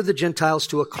times of the Gentiles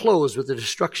to a close with the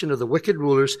destruction of the wicked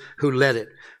rulers who led it.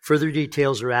 Further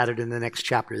details are added in the next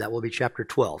chapter. That will be chapter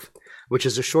 12, which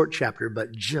is a short chapter,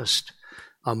 but just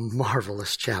a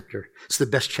marvelous chapter. It's the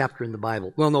best chapter in the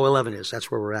Bible. Well, no, 11 is.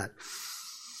 That's where we're at.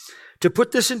 To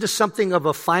put this into something of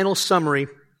a final summary,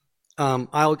 I'm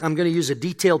going to use a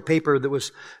detailed paper that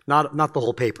was not the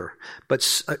whole paper,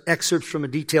 but excerpts from a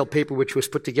detailed paper which was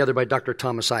put together by Dr.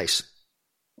 Thomas Ice.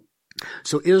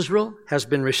 So Israel has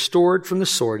been restored from the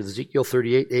sword, Ezekiel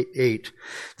 38:8.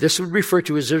 This would refer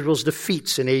to as Israel's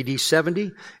defeats in AD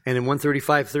 70 and in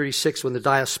 135-36 when the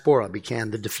diaspora began,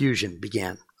 the diffusion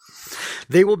began.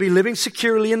 They will be living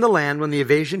securely in the land when the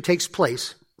invasion takes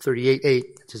place, 38:8,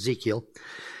 it's Ezekiel.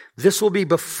 This will be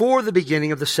before the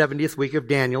beginning of the 70th week of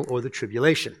Daniel or the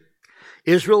tribulation.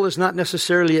 Israel is not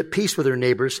necessarily at peace with her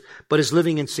neighbors, but is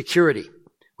living in security,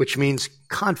 which means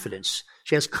confidence.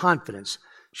 She has confidence.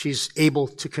 She's able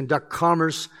to conduct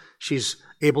commerce. She's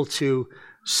able to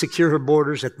secure her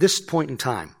borders at this point in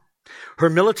time. Her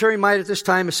military might at this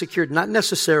time is secured not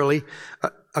necessarily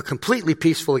a completely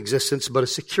peaceful existence, but a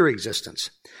secure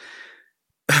existence.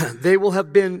 They will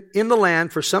have been in the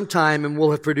land for some time and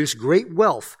will have produced great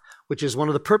wealth, which is one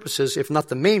of the purposes, if not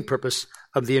the main purpose,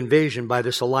 of the invasion by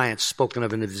this alliance spoken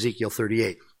of in Ezekiel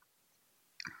 38.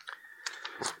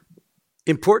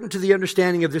 Important to the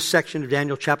understanding of this section of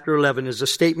Daniel chapter 11 is a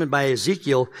statement by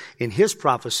Ezekiel in his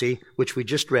prophecy, which we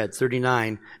just read,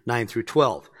 39, 9 through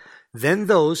 12. Then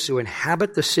those who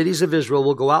inhabit the cities of Israel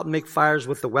will go out and make fires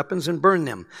with the weapons and burn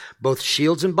them, both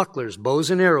shields and bucklers, bows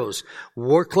and arrows,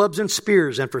 war clubs and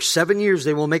spears, and for 7 years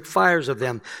they will make fires of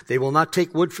them. They will not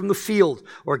take wood from the field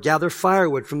or gather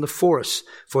firewood from the forests,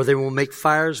 for they will make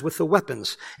fires with the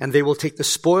weapons, and they will take the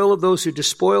spoil of those who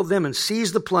despoiled them and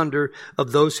seize the plunder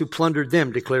of those who plundered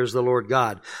them, declares the Lord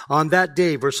God. On that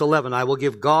day, verse 11, I will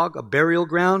give Gog a burial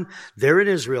ground there in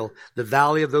Israel, the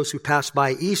valley of those who pass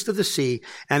by east of the sea,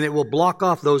 and it will block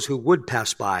off those who would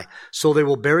pass by. So they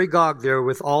will bury Gog there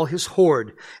with all his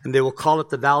horde, and they will call it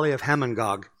the valley of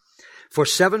Hamon-Gog. For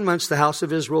 7 months the house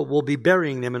of Israel will be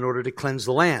burying them in order to cleanse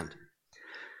the land.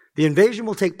 The invasion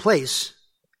will take place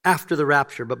after the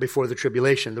rapture, but before the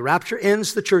tribulation. The rapture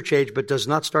ends the church age, but does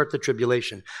not start the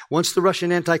tribulation. Once the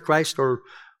Russian Antichrist, or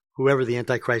whoever the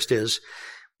Antichrist is,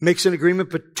 makes an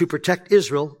agreement to protect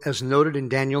Israel, as noted in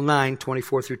Daniel 9,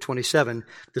 24 through 27,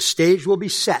 the stage will be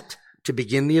set to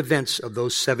begin the events of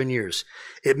those 7 years.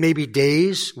 It may be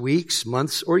days, weeks,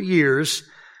 months, or years,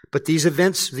 but these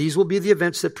will be the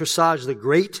events that presage the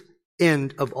great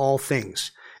end of all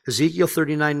things. Ezekiel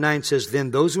 39:9 says,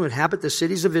 Then those who inhabit the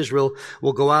cities of Israel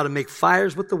will go out and make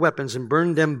fires with the weapons and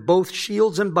burn them both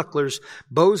shields and bucklers,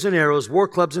 bows and arrows, war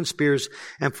clubs and spears,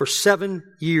 and for 7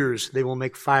 years they will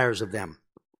make fires of them.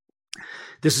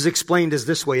 This is explained as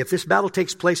this way. If this battle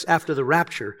takes place after the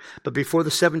rapture, but before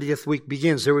the 70th week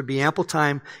begins, there would be ample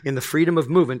time in the freedom of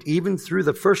movement, even through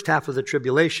the first half of the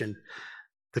tribulation,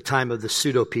 the time of the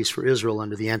pseudo-peace for Israel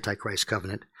under the Antichrist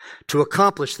covenant, to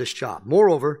accomplish this job.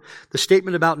 Moreover, the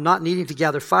statement about not needing to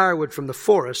gather firewood from the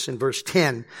forests in verse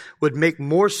 10 would make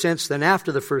more sense than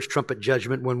after the first trumpet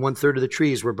judgment when 1/3 of the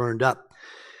trees were burned up.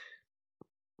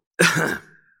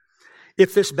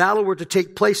 If this battle were to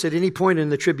take place at any point in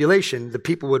the tribulation, the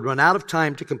people would run out of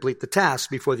time to complete the task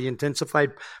before the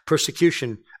intensified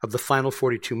persecution of the final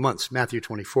 42 months, Matthew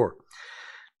 24.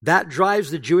 That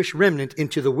drives the Jewish remnant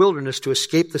into the wilderness to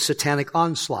escape the satanic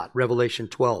onslaught, Revelation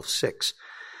 12:6.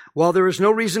 While there is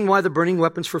no reason why the burning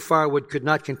weapons for firewood could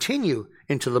not continue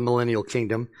into the millennial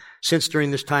kingdom, since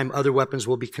during this time other weapons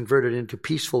will be converted into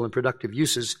peaceful and productive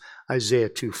uses, Isaiah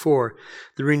 2:4,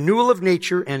 the renewal of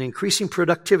nature and increasing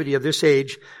productivity of this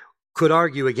age could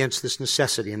argue against this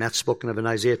necessity, and that's spoken of in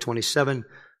Isaiah 27,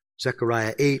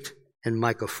 Zechariah 8, and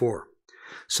Micah 4.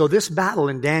 So this battle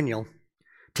in Daniel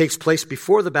takes place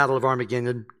before the battle of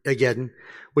Armageddon,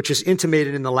 which is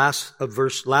intimated in the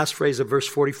last phrase of verse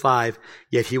 45,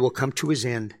 yet he will come to his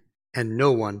end, and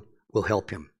no one will help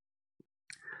him.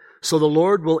 So the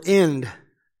Lord will end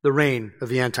the reign of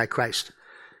the Antichrist.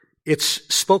 It's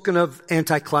spoken of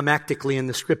anticlimactically in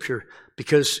the Scripture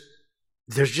because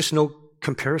there's just no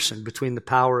comparison between the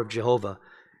power of Jehovah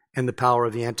and the power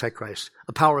of the Antichrist,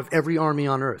 a power of every army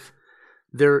on earth.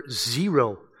 They're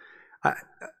zero.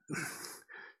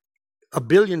 A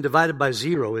billion divided by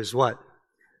zero is what?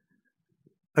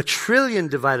 A trillion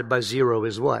divided by zero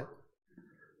is what?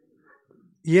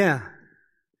 Yeah.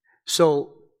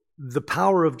 So the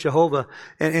power of Jehovah,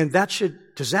 and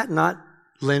does that not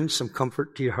lend some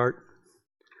comfort to your heart?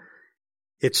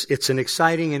 It's an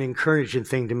exciting and encouraging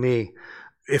thing to me.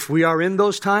 If we are in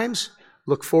those times,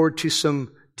 look forward to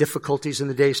some difficulties in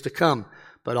the days to come.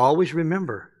 But always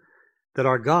remember that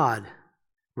our God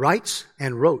writes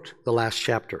and wrote the last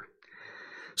chapter.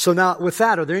 So now, with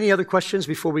that, are there any other questions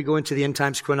before we go into the end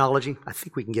times chronology? I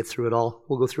think we can get through it all.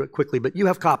 We'll go through it quickly, but you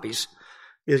have copies,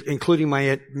 including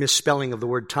my misspelling of the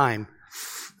word time.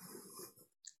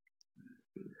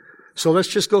 So let's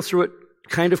just go through it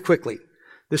kind of quickly.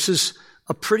 This is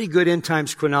a pretty good end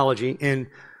times chronology, and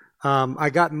I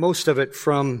got most of it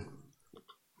from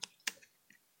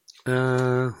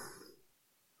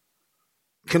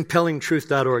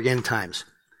compellingtruth.org, End Times.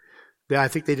 I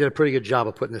think they did a pretty good job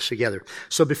of putting this together.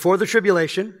 So before the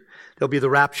tribulation, there'll be the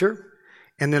rapture,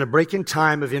 and then a break in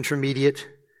time of intermediate,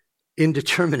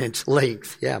 indeterminate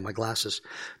length. Yeah, my glasses.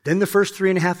 Then the first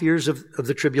 3.5 years of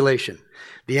the tribulation.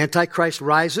 The Antichrist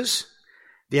rises.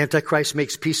 The Antichrist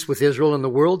makes peace with Israel and the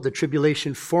world. The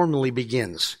tribulation formally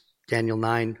begins. Daniel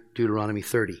 9, Deuteronomy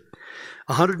 30.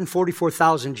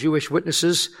 144,000 Jewish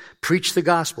witnesses preach the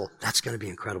gospel. That's going to be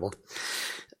incredible.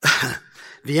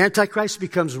 The Antichrist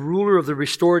becomes ruler of the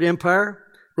restored empire,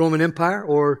 Roman Empire,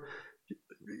 or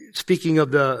speaking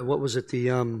of the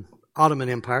Ottoman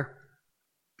Empire.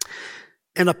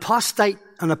 An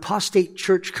apostate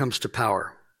church comes to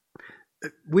power.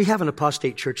 We have an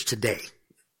apostate church today.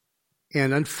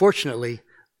 And unfortunately,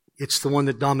 it's the one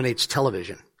that dominates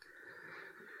television.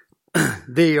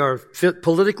 They are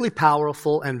politically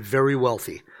powerful and very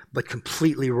wealthy, but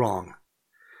completely wrong.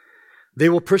 They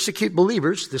will persecute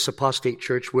believers, this apostate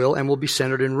church will, and will be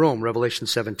centered in Rome, Revelation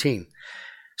 17.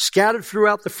 Scattered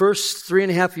throughout the first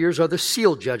 3.5 years are the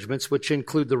seal judgments, which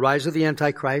include the rise of the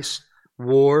Antichrist,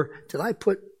 war.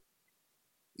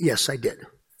 Yes, I did.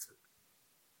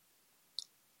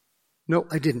 No,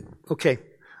 I didn't. Okay.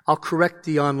 I'll correct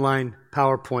the online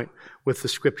PowerPoint with the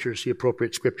scriptures, the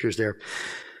appropriate scriptures there.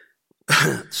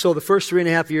 So the first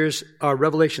 3.5 years are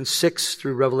Revelation 6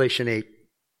 through Revelation 8.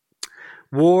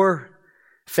 War,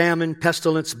 famine,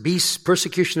 pestilence, beasts,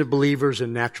 persecution of believers,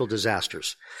 and natural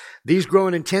disasters. These grow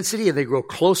in intensity and they grow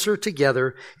closer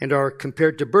together and are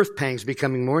compared to birth pangs,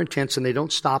 becoming more intense, and they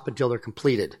don't stop until they're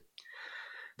completed.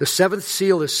 The seventh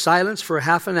seal is silence for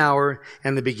half an hour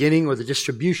and the beginning or the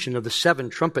distribution of the 7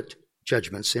 trumpet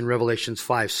judgments in Revelations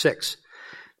 5:6.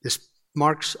 This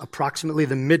marks approximately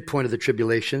the midpoint of the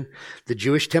tribulation. The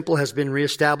Jewish temple has been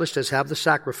reestablished, as have the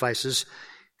sacrifices.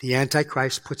 The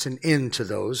Antichrist puts an end to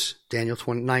those, Daniel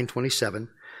 9:27.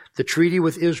 The treaty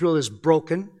with Israel is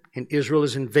broken and Israel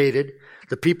is invaded.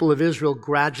 The people of Israel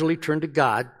gradually turn to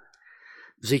God,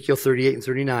 Ezekiel 38 and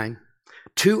 39.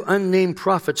 2 unnamed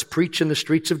prophets preach in the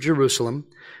streets of Jerusalem.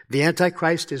 The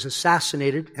Antichrist is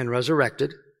assassinated and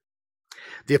resurrected.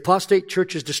 The apostate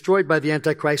church is destroyed by the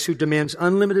Antichrist, who demands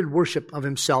unlimited worship of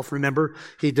himself. Remember,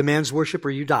 he demands worship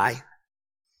or you die.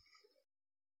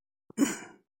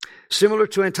 Similar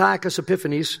to Antiochus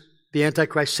Epiphanes, the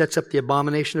Antichrist sets up the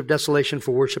abomination of desolation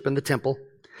for worship in the temple.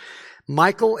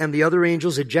 Michael and the other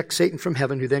angels eject Satan from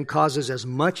heaven, who then causes as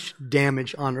much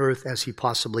damage on earth as he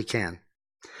possibly can.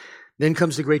 Then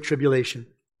comes the Great Tribulation.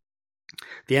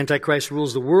 The Antichrist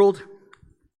rules the world.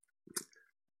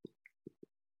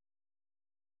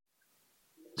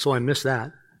 So I missed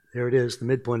that. There it is, the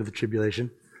midpoint of the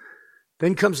tribulation.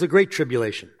 Then comes the Great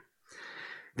Tribulation.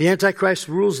 The Antichrist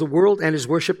rules the world and his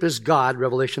worship is God,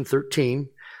 Revelation 13.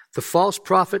 The false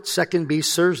prophet, second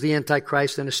beast, serves the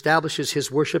Antichrist and establishes his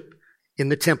worship in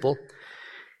the temple.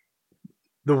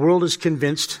 The world is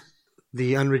convinced,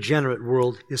 the unregenerate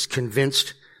world is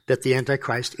convinced that the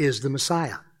Antichrist is the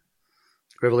Messiah.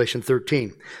 Revelation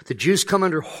 13. The Jews come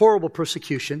under horrible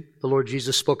persecution. The Lord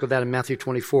Jesus spoke of that in Matthew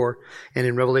 24 and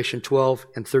in Revelation 12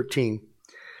 and 13.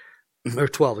 Or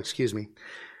 12, excuse me.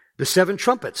 The 7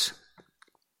 trumpets.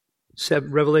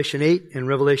 Revelation 8 and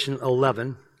Revelation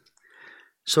 11.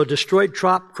 So destroyed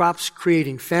crops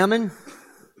creating famine.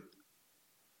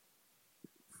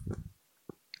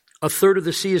 A third of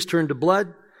the sea is turned to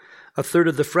blood. A third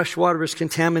of the fresh water is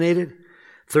contaminated.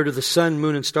 A third of the sun,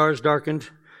 moon, and stars darkened.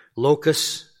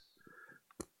 Locusts.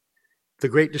 The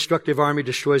great destructive army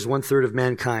destroys 1/3 of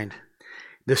mankind.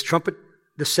 The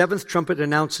 7th trumpet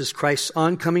announces Christ's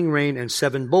oncoming reign and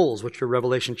 7 bowls, which are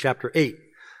Revelation chapter 8.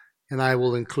 And I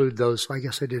will include those. I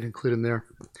guess I did include them there.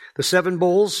 The 7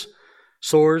 bowls,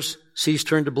 sores, seas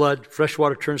turn to blood, fresh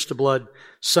water turns to blood,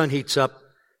 sun heats up,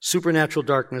 supernatural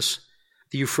darkness,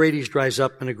 the Euphrates dries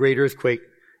up, and a great earthquake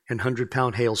and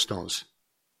 100-pound hailstones.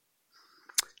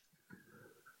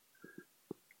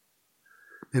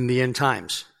 In the end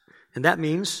times. And that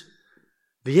means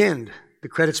The end. The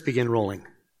credits begin rolling.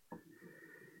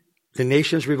 The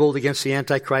nations revolt against the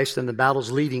Antichrist, and the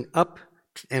battles leading up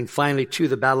and finally to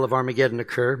the Battle of Armageddon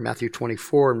occur, Matthew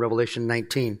 24 and Revelation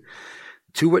 19.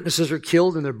 2 witnesses are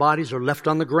killed, and their bodies are left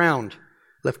on the ground,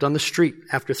 left on the street.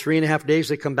 After 3.5 days,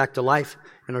 they come back to life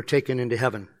and are taken into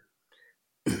heaven.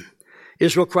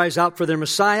 Israel cries out for their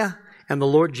Messiah, and the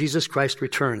Lord Jesus Christ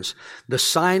returns. The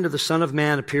sign of the Son of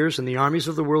Man appears, and the armies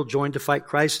of the world join to fight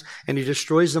Christ, and he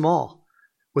destroys them all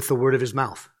with the word of his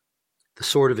mouth, the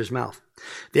sword of his mouth.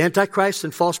 The Antichrist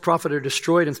and false prophet are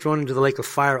destroyed and thrown into the lake of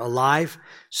fire alive.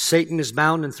 Satan is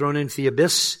bound and thrown into the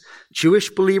abyss.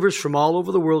 Jewish believers from all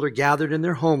over the world are gathered in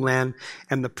their homeland,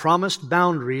 and the promised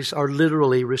boundaries are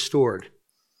literally restored.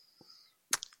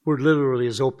 Word literally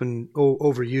is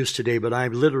overused today, but I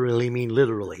literally mean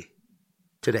literally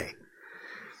today.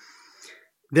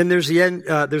 Then there's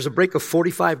a break of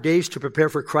 45 days to prepare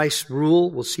for Christ's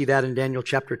rule. We'll see that in Daniel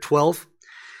chapter 12.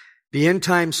 The end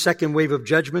time second wave of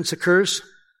judgments occurs.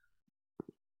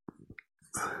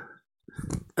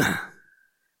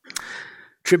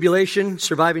 Tribulation,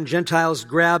 surviving Gentiles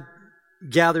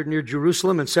gathered near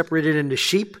Jerusalem and separated into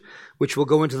sheep, which will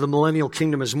go into the millennial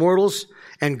kingdom as mortals,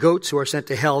 and goats who are sent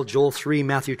to hell, Joel 3,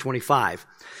 Matthew 25.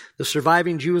 The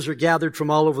surviving Jews are gathered from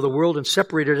all over the world and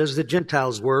separated as the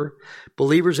Gentiles were.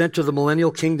 Believers enter the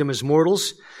millennial kingdom as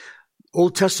mortals.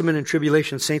 Old Testament and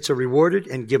tribulation saints are rewarded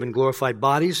and given glorified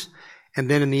bodies. And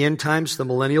then in the end times, the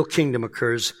millennial kingdom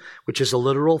occurs, which is a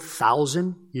literal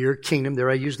 1,000-year kingdom. There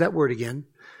I use that word again,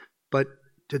 but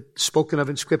spoken of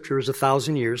in Scripture as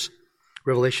 1,000 years.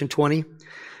 Revelation 20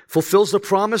 fulfills the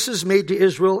promises made to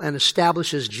Israel and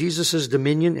establishes Jesus'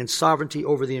 dominion and sovereignty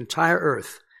over the entire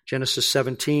earth. Genesis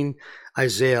 17,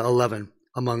 Isaiah 11,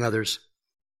 among others.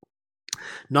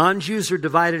 Non-Jews are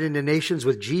divided into nations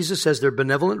with Jesus as their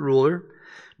benevolent ruler.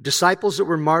 Disciples that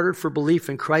were martyred for belief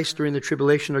in Christ during the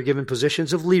tribulation are given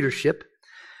positions of leadership.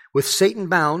 With Satan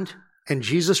bound and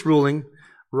Jesus ruling,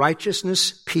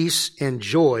 righteousness, peace, and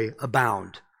joy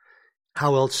abound.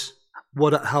 How else?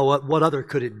 What other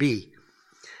could it be?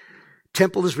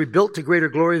 Temple is rebuilt to greater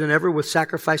glory than ever, with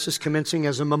sacrifices commencing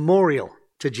as a memorial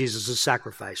to Jesus'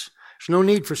 sacrifice. There's no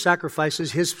need for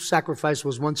sacrifices. His sacrifice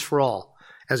was once for all,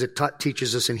 as it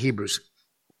teaches us in Hebrews.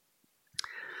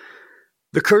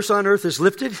 The curse on earth is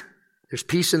lifted. There's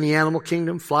peace in the animal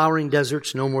kingdom, flowering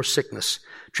deserts, no more sickness.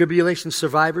 Tribulation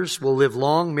survivors will live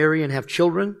long, marry, and have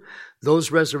children.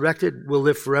 Those resurrected will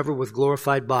live forever with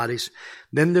glorified bodies.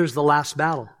 Then there's the last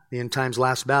battle, the end times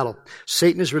last battle.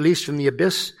 Satan is released from the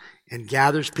abyss and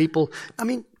gathers people. I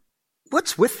mean,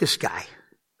 what's with this guy?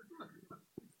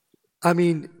 I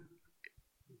mean,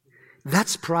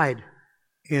 that's pride.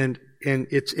 And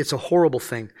it's a horrible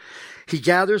thing. He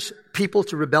gathers people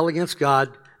to rebel against God.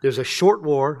 There's a short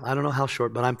war. I don't know how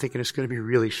short, but I'm thinking it's going to be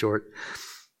really short.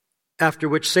 After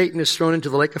which Satan is thrown into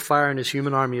the lake of fire and his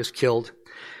human army is killed.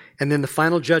 And then the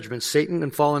final judgment, Satan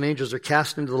and fallen angels are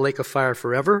cast into the lake of fire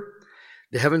forever.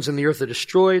 The heavens and the earth are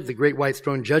destroyed. The great white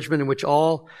throne judgment in which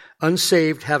all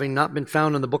unsaved, having not been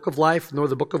found in the book of life nor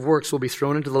the book of works, will be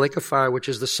thrown into the lake of fire, which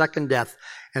is the second death.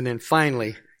 And then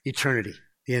finally, eternity,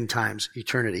 the end times,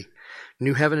 eternity.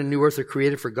 New heaven and new earth are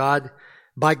created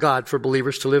by God for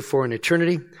believers to live for in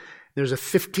eternity. There's a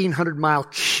 1,500-mile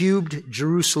cubed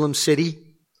Jerusalem city.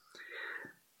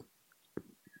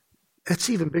 That's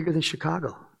even bigger than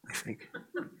Chicago, I think.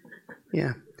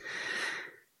 Yeah.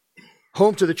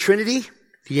 Home to the Trinity,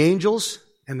 the angels,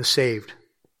 and the saved.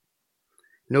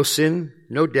 No sin,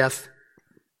 no death,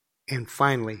 and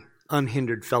finally,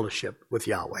 unhindered fellowship with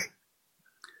Yahweh.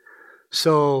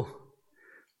 So,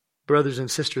 brothers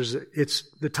and sisters,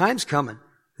 the time's coming.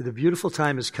 The beautiful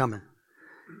time is coming.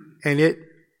 And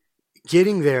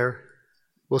getting there,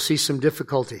 we'll see some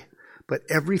difficulty. But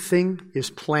everything is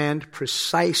planned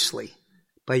precisely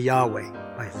by Yahweh,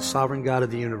 by the sovereign God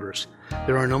of the universe.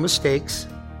 There are no mistakes.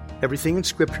 Everything in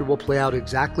Scripture will play out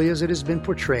exactly as it has been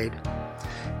portrayed.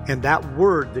 And that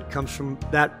word that comes from,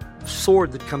 that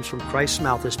sword that comes from Christ's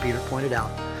mouth, as Peter pointed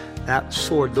out, that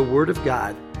sword, the Word of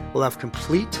God, will have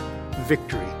complete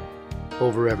victory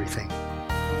over everything.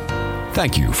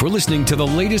 Thank you for listening to the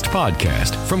latest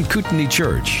podcast from Kootenai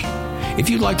Church. If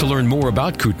you'd like to learn more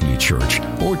about Kootenai Church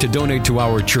or to donate to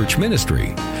our church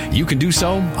ministry, you can do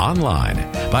so online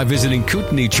by visiting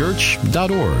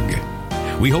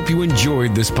kootenaichurch.org. We hope you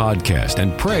enjoyed this podcast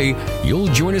and pray you'll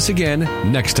join us again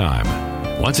next time.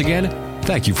 Once again,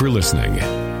 thank you for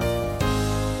listening.